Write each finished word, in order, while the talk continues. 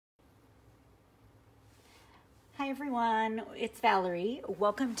everyone, it's Valerie.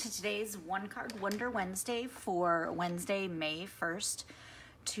 Welcome to today's One Card Wonder Wednesday for Wednesday, May 1st,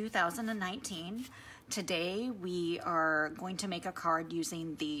 2019. Today we are going to make a card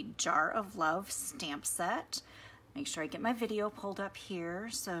using the Jar of Love stamp set. Make sure I get my video pulled up here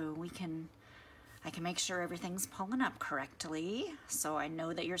so I can make sure everything's pulling up correctly. So I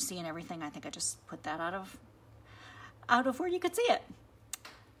know that you're seeing everything. I think I just put that out of where you could see it.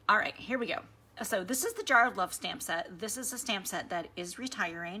 All right, here we go. So this is the Jar of Love stamp set. This is a stamp set that is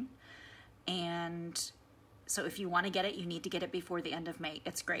retiring, and so if you want to get it, you need to get it before the end of May.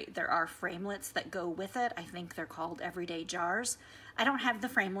 It's great. There are framelits that go with it. I think they're called everyday jars. I don't have the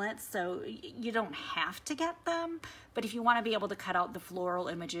framelits, so you don't have to get them, but if you want to be able to cut out the floral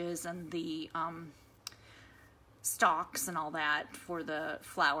images and the stalks and all that for the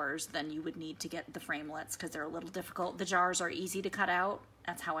flowers, then you would need to get the framelits because they're a little difficult. The jars are easy to cut out.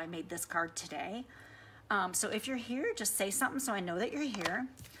 That's how I made this card today. So if you're here, just say something so I know that you're here.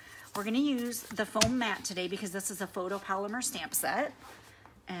 We're going to use the foam mat today because this is a photopolymer stamp set.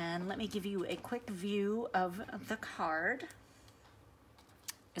 And let me give you a quick view of the card.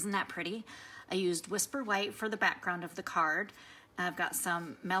 Isn't that pretty? I used Whisper White for the background of the card. I've got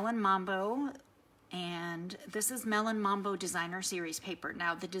some Melon Mambo, and this is Melon Mambo Designer Series paper.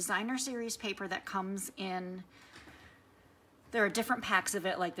 Now the Designer Series paper that comes in, there are different packs of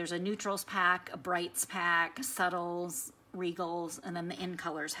it, like there's a neutrals pack, a brights pack, subtles, regals, and then the in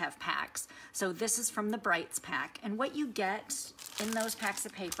colors have packs. So this is from the brights pack, and what you get in those packs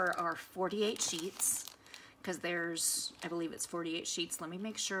of paper are 48 sheets, because there's, I believe it's 48 sheets. Let me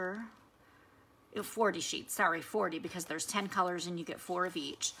make sure. 40 sheets, sorry, 40, because there's 10 colors and you get 4 of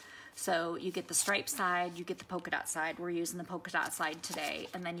each. So you get the stripe side, you get the polka dot side. We're using the polka dot side today,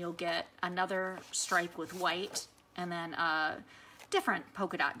 and then you'll get another stripe with white, and then a different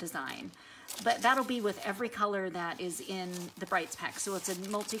polka dot design. But that'll be with every color that is in the brights pack. So it's a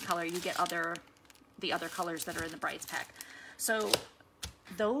multicolor. You get the other colors that are in the brights pack. So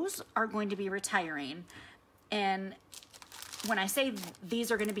those are going to be retiring. And when I say these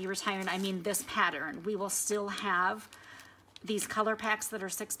are going to be retiring, I mean this pattern. We will still have these color packs that are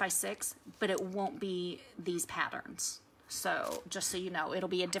 6x6, but it won't be these patterns. So just so you know, it'll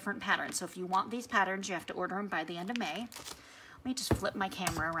be a different pattern. So if you want these patterns, you have to order them by the end of May. Let me just flip my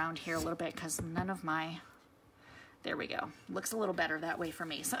camera around here a little bit because none of my, there we go. Looks a little better that way for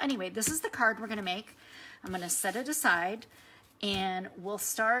me. So anyway, this is the card we're gonna make. I'm gonna set it aside, and we'll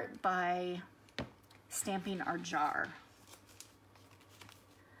start by stamping our jar.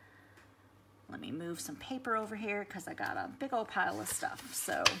 Let me move some paper over here because I got a big old pile of stuff.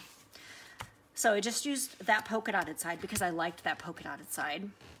 So I just used that polka dotted side because I liked that polka dotted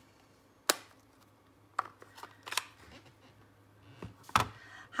side.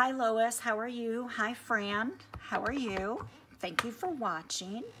 Hi Lois, how are you? Hi Fran, how are you? Thank you for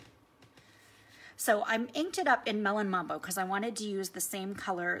watching. So I'm inked it up in Melon Mambo because I wanted to use the same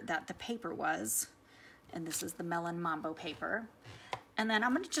color that the paper was. And this is the Melon Mambo paper. And then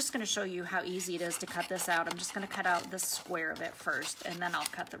I'm just going to show you how easy it is to cut this out. I'm just going to cut out this square of it first, and then I'll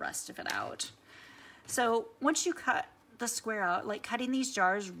cut the rest of it out. So once you cut the square out, like cutting these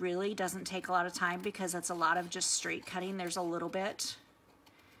jars really doesn't take a lot of time because it's a lot of just straight cutting. There's a little bit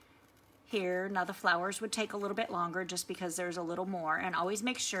here. Now the flowers would take a little bit longer just because there's a little more. And always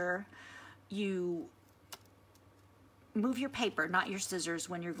make sure you move your paper, not your scissors,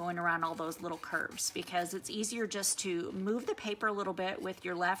 when you're going around all those little curves, because it's easier just to move the paper a little bit with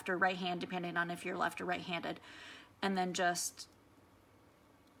your left or right hand, depending on if you're left or right-handed, and then just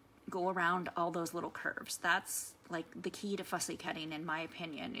go around all those little curves. That's like the key to fussy cutting, in my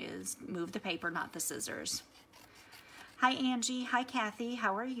opinion, is move the paper, not the scissors. Hi Angie, hi Kathy,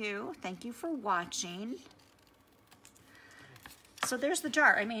 how are you? Thank you for watching. So there's the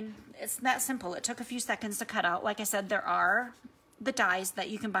jar. I mean, it's that simple. It took a few seconds to cut out. Like I said, there are the dies that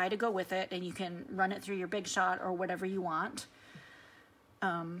you can buy to go with it, and you can run it through your Big Shot or whatever you want.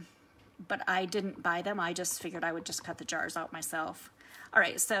 But I didn't buy them. I just figured I would just cut the jars out myself. All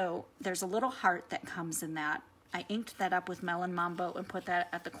right, so there's a little heart that comes in that. I inked that up with Melon Mambo and put that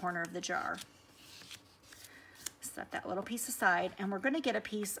at the corner of the jar. Set that little piece aside, and we're going to get a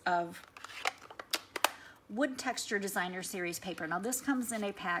piece of Wood Texture Designer Series paper. Now this comes in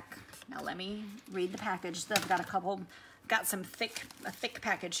a pack. Now let me read the package. I've got got a thick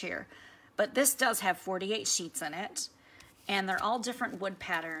package here. But this does have 48 sheets in it, and they're all different wood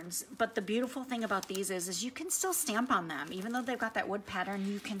patterns. But the beautiful thing about these is you can still stamp on them. Even though they've got that wood pattern,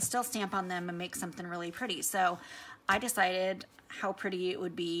 you can still stamp on them and make something really pretty. So I decided how pretty it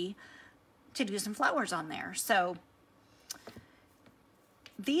would be to do some flowers on there. So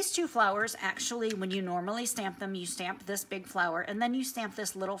These two flowers, actually, when you normally stamp them, you stamp this big flower and then you stamp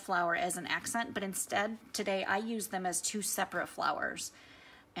this little flower as an accent, but instead today I use them as two separate flowers.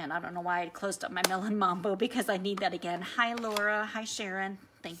 And I don't know why I closed up my melon mambo, because I need that again. Hi Laura, hi Sharon.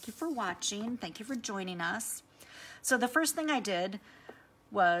 Thank you for watching. Thank you for joining us. So the first thing I did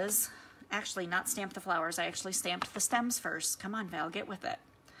was actually not stamp the flowers. I actually stamped the stems first. Come on, Val, get with it.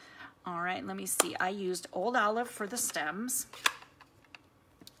 All right, let me see. I used Old Olive for the stems.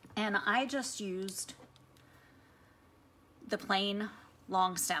 And I just used the plain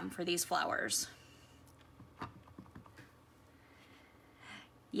long stem for these flowers.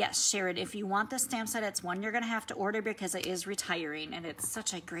 Yes, Sharon, if you want this stamp set, it's one you're going to have to order because it is retiring and it's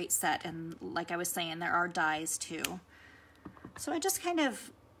such a great set. And like I was saying, there are dies too. So I just kind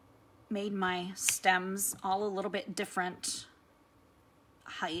of made my stems all a little bit different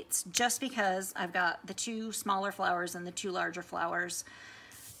heights just because I've got the two smaller flowers and the two larger flowers.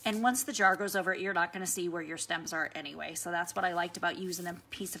 And once the jar goes over it, you're not going to see where your stems are anyway. So that's what I liked about using a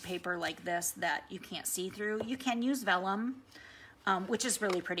piece of paper like this that you can't see through. You can use vellum, which is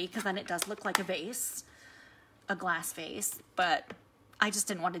really pretty because then it does look like a vase, a glass vase. But I just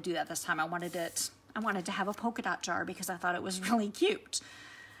didn't want to do that this time. I wanted to have a polka dot jar because I thought it was really cute.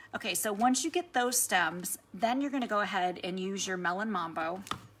 Okay, so once you get those stems, then you're going to go ahead and use your melon mambo.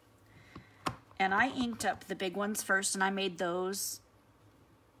 And I inked up the big ones first, and I made those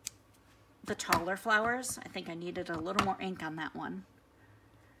the taller flowers. I think I needed a little more ink on that one.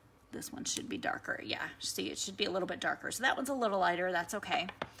 This one should be darker. Yeah, see, it should be a little bit darker. So that one's a little lighter. That's okay.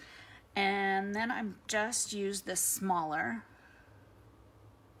 And then I'm just used this smaller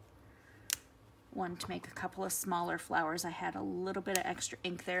one to make a couple of smaller flowers. I had a little bit of extra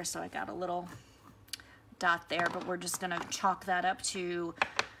ink there, so I got a little dot there, but we're just gonna chalk that up to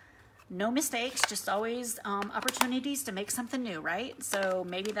no mistakes, just always opportunities to make something new, right? So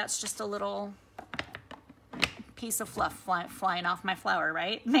maybe that's just a little piece of fluff flying off my flower,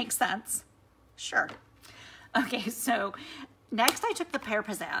 right? Makes sense. Sure. Okay, so next I took the pear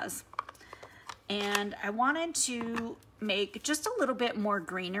pizzazz and I wanted to make just a little bit more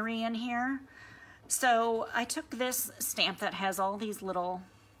greenery in here. So I took this stamp that has all these little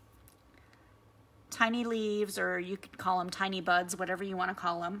tiny leaves, or you could call them tiny buds, whatever you want to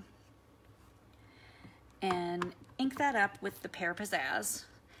call them, and ink that up with the pear pizzazz.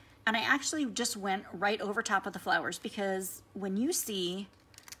 And I actually just went right over top of the flowers because when you see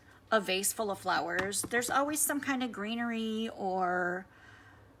a vase full of flowers, there's always some kind of greenery or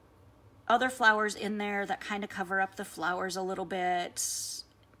other flowers in there that kind of cover up the flowers a little bit.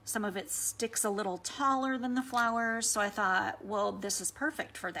 Some of it sticks a little taller than the flowers. So I thought, well, this is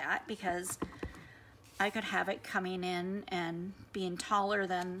perfect for that because I could have it coming in and being taller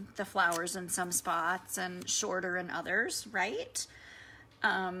than the flowers in some spots and shorter in others, right?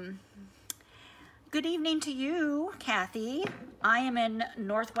 Good evening to you, Kathy. I am in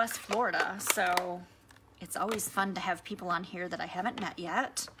Northwest Florida, so it's always fun to have people on here that I haven't met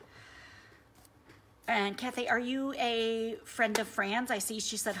yet. And Kathy, are you a friend of Fran's? I see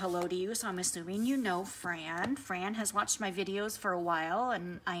she said hello to you, so I'm assuming you know Fran. Fran has watched my videos for a while,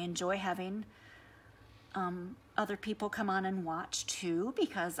 and I enjoy having other people come on and watch too,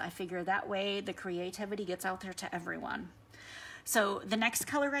 because I figure that way the creativity gets out there to everyone. So the next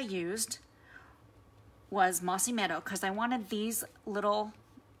color I used was Mossy Meadow because I wanted these little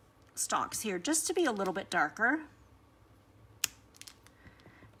stalks here just to be a little bit darker.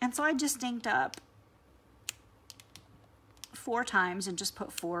 And so I just inked up 4 times and just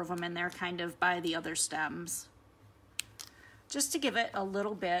put 4 of them in there kind of by the other stems, just to give it a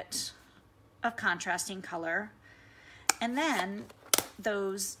little bit of contrasting color. And then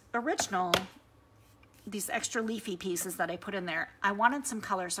those original, these extra leafy pieces that I put in there, I wanted some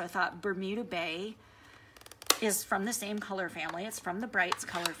color, so I thought Bermuda Bay is from the same color family. It's from the Brights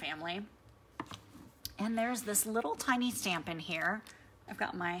color family. And there's this little tiny stamp in here. I've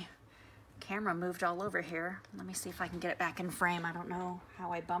got my camera moved all over here. Let me see if I can get it back in frame. I don't know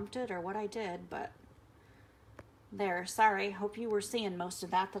how I bumped it or what I did, but there. Sorry, hope you were seeing most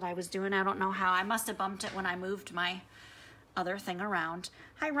of that I was doing. I don't know how. I must have bumped it when I moved my other thing around.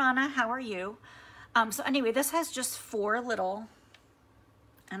 Hi Rana, how are you? So anyway, this has just 4 little,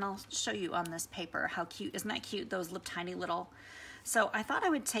 and I'll show you on this paper how cute. Isn't that cute? Those tiny little. So I thought I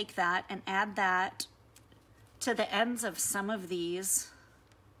would take that and add that to the ends of some of these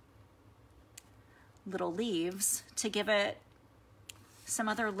little leaves to give it some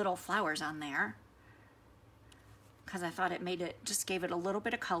other little flowers on there, because I thought it made it, just gave it a little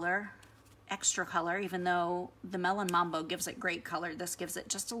bit of color, extra color, even though the Melon Mambo gives it great color. This gives it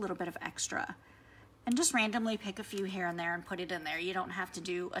just a little bit of extra. And just randomly pick a few here and there and put it in there. You don't have to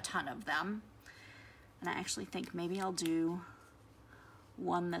do a ton of them. And I actually think maybe I'll do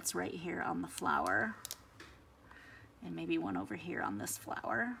one that's right here on the flower, and maybe one over here on this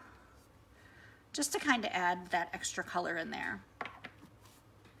flower, just to kind of add that extra color in there.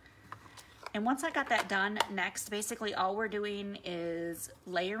 And once I got that done, next, basically all we're doing is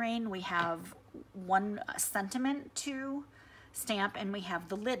layering. We have one sentiment to stamp, and we have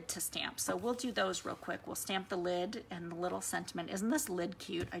the lid to stamp. So we'll do those real quick. We'll stamp the lid and the little sentiment. Isn't this lid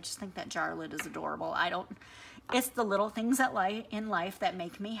cute? I just think that jar lid is adorable. It's the little things in life that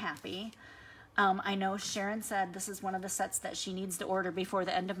make me happy. I know Sharon said this is one of the sets that she needs to order before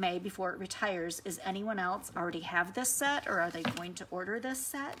the end of May, before it retires. Is anyone else already have this set, or are they going to order this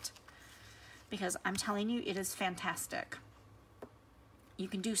set? Because I'm telling you, it is fantastic. You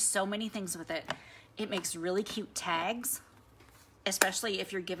can do so many things with it. It makes really cute tags, especially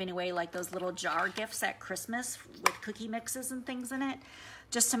if you're giving away like those little jar gifts at Christmas with cookie mixes and things in it,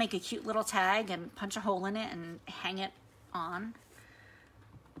 just to make a cute little tag and punch a hole in it and hang it on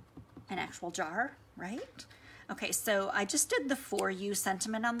an actual jar, right? Okay, so I just did the For You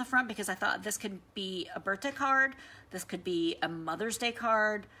sentiment on the front because I thought this could be a birthday card, this could be a Mother's Day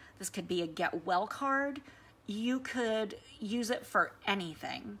card, this could be a get well card. You could use it for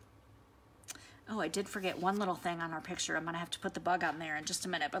anything. Oh, I did forget one little thing on our picture. I'm gonna have to put the bug on there in just a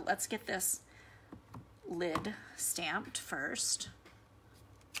minute, but let's get this lid stamped first.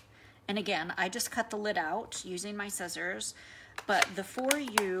 And again, I just cut the lid out using my scissors, but the For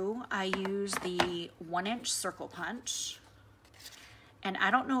You, I use the 1-inch circle punch. And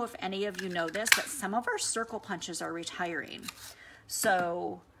I don't know if any of you know this, but some of our circle punches are retiring.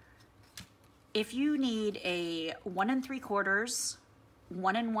 So if you need a 1 3/4,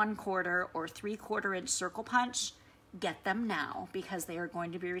 1 1/4, or 3/4 inch circle punch, get them now because they are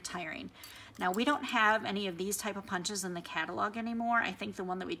going to be retiring. Now, we don't have any of these type of punches in the catalog anymore. I think the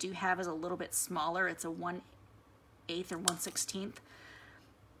one that we do have is a little bit smaller. It's a 1/8 or 1/16.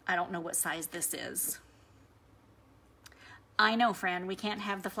 I don't know what size this is. I know, Fran, we can't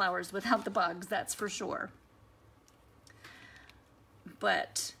have the flowers without the bugs, that's for sure.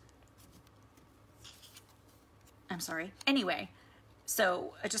 But, I'm sorry. Anyway,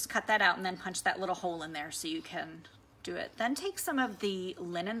 so I just cut that out and then punch that little hole in there so you can do it. Then take some of the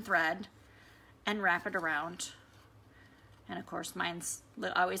linen thread and wrap it around. And of course, mine's, I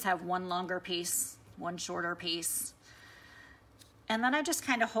always have one longer piece, one shorter piece. And then I just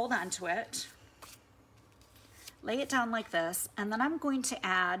kind of hold on to it, lay it down like this, and then I'm going to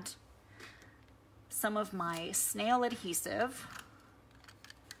add some of my snail adhesive.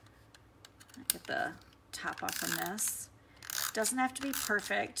 Get the top off on this. Doesn't have to be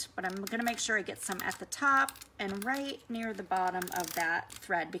perfect, but I'm gonna make sure I get some at the top and right near the bottom of that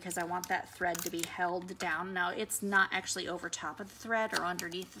thread because I want that thread to be held down. Now, it's not actually over top of the thread or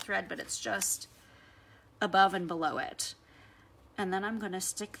underneath the thread, but it's just above and below it. And then I'm gonna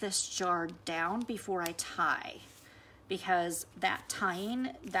stick this jar down before I tie because that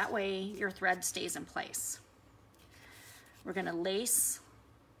tying, that way your thread stays in place. We're gonna lace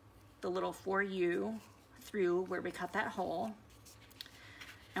the little For You through where we cut that hole,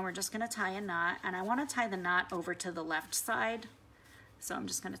 and we're just gonna tie a knot, and I wanna tie the knot over to the left side, so I'm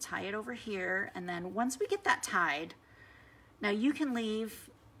just gonna tie it over here, and then once we get that tied, now you can leave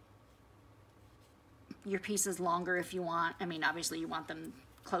your pieces longer if you want. I mean, obviously you want them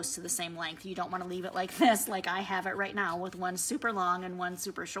close to the same length. You don't wanna leave it like this, like I have it right now with one super long and one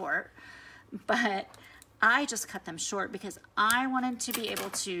super short, but I just cut them short because I wanted to be able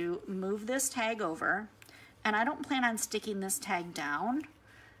to move this tag over, and I don't plan on sticking this tag down,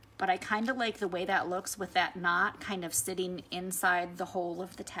 but I kind of like the way that looks with that knot kind of sitting inside the hole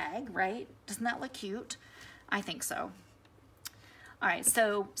of the tag, right? Doesn't that look cute? I think so. All right,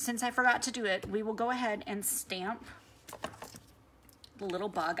 so since I forgot to do it, we will go ahead and stamp the little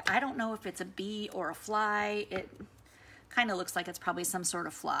bug. I don't know if it's a bee or a fly. It kind of looks like it's probably some sort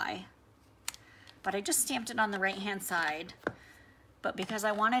of fly. But I just stamped it on the right-hand side. But because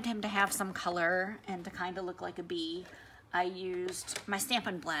I wanted him to have some color and to kind of look like a bee, I used my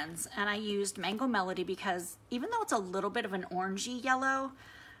Stampin' Blends, and I used Mango Melody because even though it's a little bit of an orangey yellow,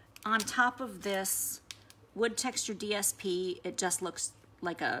 on top of this wood texture DSP, it just looks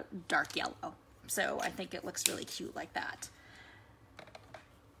like a dark yellow. So I think it looks really cute like that.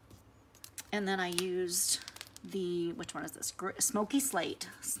 And then I used the, which one is this? Smoky Slate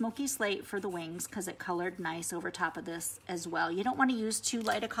for the wings because it colored nice over top of this as well. You don't want to use too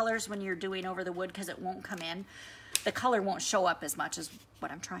light of colors when you're doing over the wood because it won't come in. The color won't show up as much as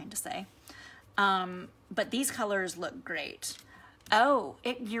what I'm trying to say. But these colors look great. Oh,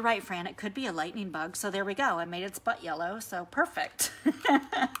 you're right, Fran. It could be a lightning bug. So there we go. I made its butt yellow. So perfect.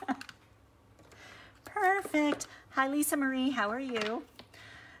 Perfect. Hi, Lisa Marie. How are you?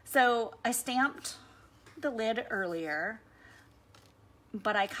 So I stamped the lid earlier,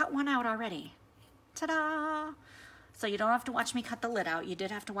 but I cut one out already. Ta-da! So you don't have to watch me cut the lid out. You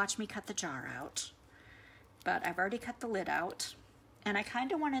did have to watch me cut the jar out, but I've already cut the lid out. And I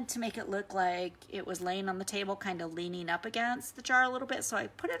kind of wanted to make it look like it was laying on the table, kind of leaning up against the jar a little bit, so I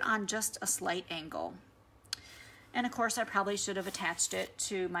put it on just a slight angle. And of course, I probably should have attached it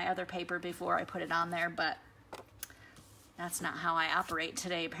to my other paper before I put it on there, but that's not how I operate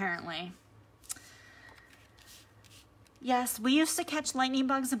today, apparently. Yes, we used to catch lightning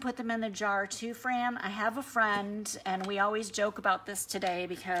bugs and put them in the jar too, Fran. I have a friend, and we always joke about this today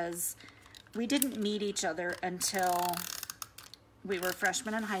because we didn't meet each other until we were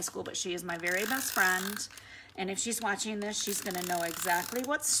freshmen in high school, but she is my very best friend. And if she's watching this, she's going to know exactly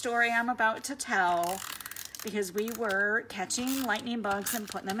what story I'm about to tell, because we were catching lightning bugs and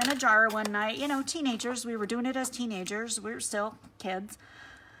putting them in a jar one night. You know, teenagers, we were doing it as teenagers. We were still kids.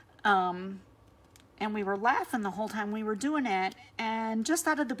 And we were laughing the whole time we were doing it. And just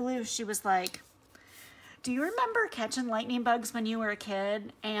out of the blue, she was like, do you remember catching lightning bugs when you were a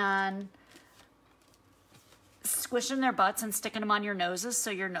kid and squishing their butts and sticking them on your noses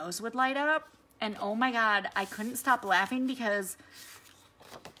so your nose would light up? And oh my God, I couldn't stop laughing because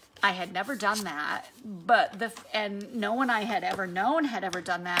I had never done that, and no one I had ever known had ever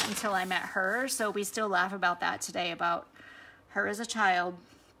done that until I met her. So we still laugh about that today, about her as a child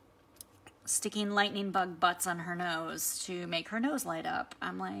sticking lightning bug butts on her nose to make her nose light up.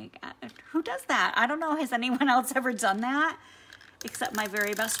 I'm like, who does that? I don't know. Has anyone else ever done that? Except my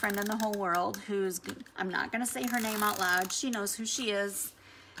very best friend in the whole world, I'm not going to say her name out loud. She knows who she is.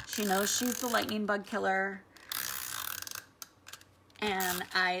 She knows she's the lightning bug killer. And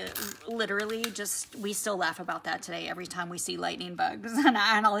I literally we still laugh about that today every time we see lightning bugs. And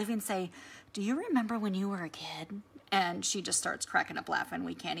I'll even say, do you remember when you were a kid? And she just starts cracking up laughing.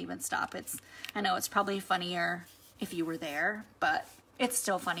 We can't even stop. I know it's probably funnier if you were there, but it's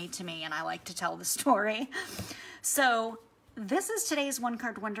still funny to me, and I like to tell the story. So this is today's One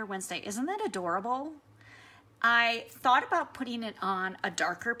Card Wonder Wednesday. Isn't that adorable? I thought about putting it on a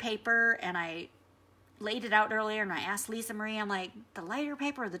darker paper, and I laid it out earlier, and I asked Lisa Marie, I'm like, the lighter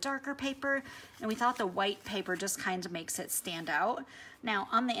paper or the darker paper? And we thought the white paper just kind of makes it stand out. Now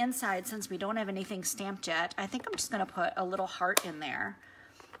on the inside, since we don't have anything stamped yet, I think I'm just going to put a little heart in there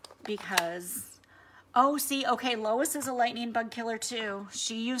because, oh, see, okay, Lois is a lightning bug killer too.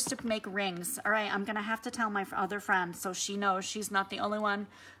 She used to make rings. All right, I'm going to have to tell my other friend so she knows she's not the only one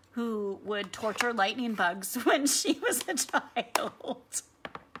who would torture lightning bugs when she was a child.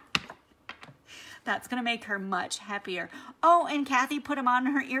 That's going to make her much happier. Oh, and Kathy put them on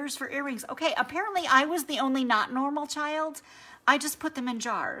her ears for earrings. Okay, apparently I was the only not normal child. I just put them in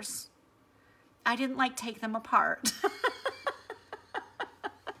jars. I didn't take them apart.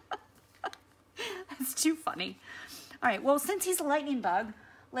 That's too funny. All right, well, since he's a lightning bug,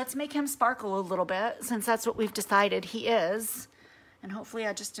 let's make him sparkle a little bit, since that's what we've decided he is. And hopefully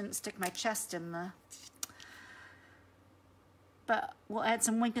I just didn't stick my chest in the... But we'll add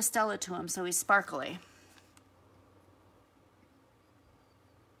some Winkostella to him so he's sparkly.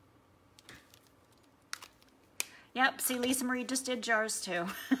 Yep, see, Lisa Marie just did jars too.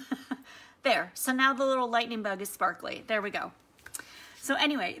 There, so now the little lightning bug is sparkly. There we go. So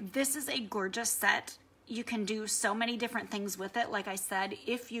anyway, this is a gorgeous set. You can do so many different things with it. Like I said,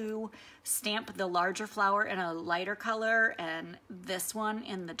 if you stamp the larger flower in a lighter color and this one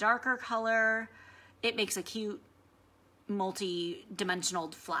in the darker color, it makes a cute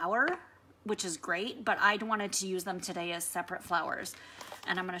multi-dimensional flower, which is great, but I wanted to use them today as separate flowers.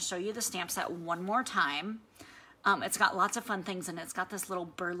 And I'm going to show you the stamp set one more time. It's got lots of fun things in it. It's got this little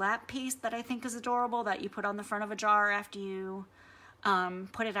burlap piece that I think is adorable that you put on the front of a jar after you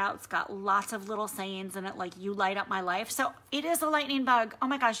put it out. It's got lots of little sayings in it, like "you light up my life." So it is a lightning bug. Oh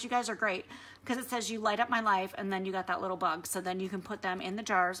my gosh, you guys are great, because it says "you light up my life," and then you got that little bug. So then you can put them in the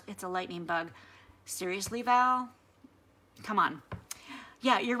jars. It's a lightning bug. Seriously, Val? Come on.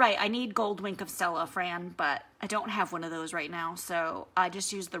 Yeah, you're right. I need gold Winkostella, Fran, but I don't have one of those right now, so I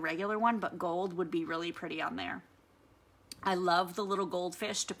just used the regular one, but gold would be really pretty on there. I love the little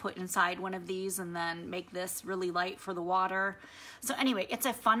goldfish to put inside one of these and then make this really light for the water. So anyway, it's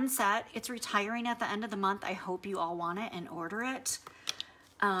a fun set. It's retiring at the end of the month. I hope you all want it and order it.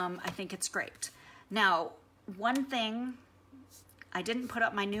 I think it's great. Now, one thing, I didn't put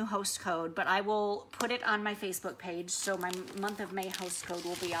up my new host code, but I will put it on my Facebook page, so my month of May host code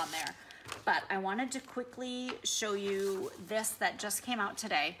will be on there. but I wanted to quickly show you this that just came out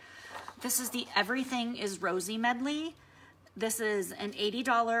today. This is the Everything is Rosy medley. This is an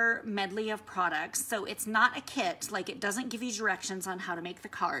 $80 medley of products. So it's not a kit, like it doesn't give you directions on how to make the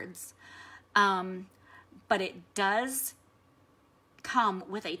cards. But it does come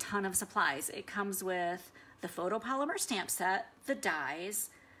with a ton of supplies. It comes with the photopolymer stamp set, the dies,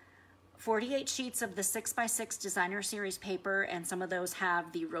 48 sheets of the 6x6 designer series paper, and some of those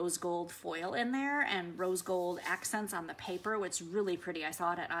have the rose gold foil in there and rose gold accents on the paper, which is really pretty. I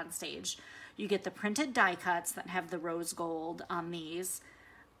saw it at On Stage. You get the printed die cuts that have the rose gold on these.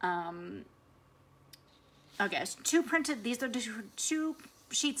 Okay, these are two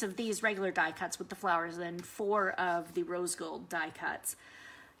sheets of these regular die cuts with the flowers and 4 of the rose gold die cuts.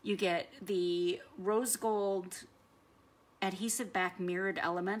 You get the rose gold adhesive back mirrored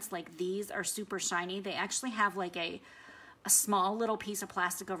elements. Like these are super shiny. They actually have like a small little piece of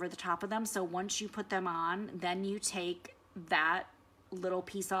plastic over the top of them. So once you put them on, then you take that little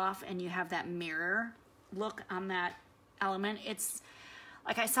piece off and you have that mirror look on that element. It's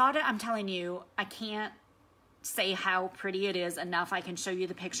like, I saw it, I'm telling you, I can't say how pretty it is enough. I can show you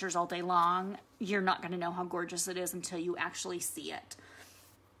the pictures all day long. You're not going to know how gorgeous it is until you actually see it.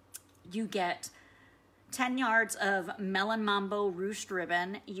 You get 10 yards of Melon Mambo ruched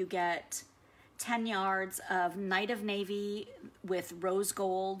ribbon. You get 10 yards of Night of Navy with rose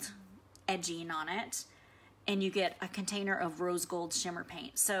gold edging on it. And you get a container of rose gold shimmer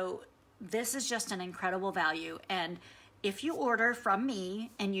paint. So this is just an incredible value. And if you order from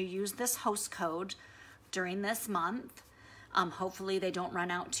me and you use this host code during this month, hopefully they don't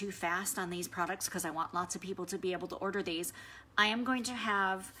run out too fast on these products because I want lots of people to be able to order these. I am going to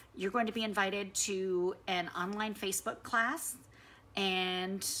have, you're going to be invited to an online Facebook class,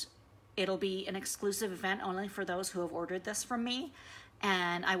 and it'll be an exclusive event only for those who have ordered this from me.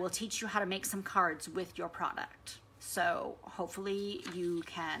 And I will teach you how to make some cards with your product. So hopefully you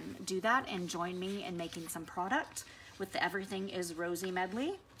can do that and join me in making some product with the Everything is Rosy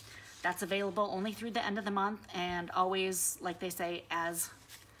medley. That's available only through the end of the month, and always, like they say, as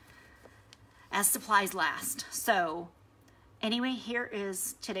supplies last. So anyway, here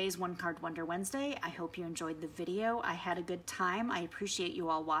is today's One Card Wonder Wednesday. I hope you enjoyed the video. I had a good time. I appreciate you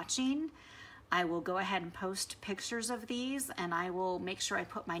all watching. I will go ahead and post pictures of these, and I will make sure I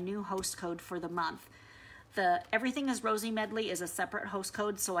put my new host code for the month. The Everything is Rosy medley is a separate host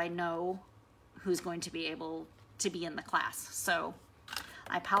code, so I know who's going to be able to be in the class. So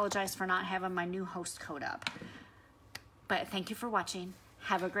I apologize for not having my new host code up. But thank you for watching.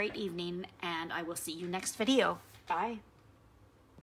 Have a great evening, and I will see you next video. Bye.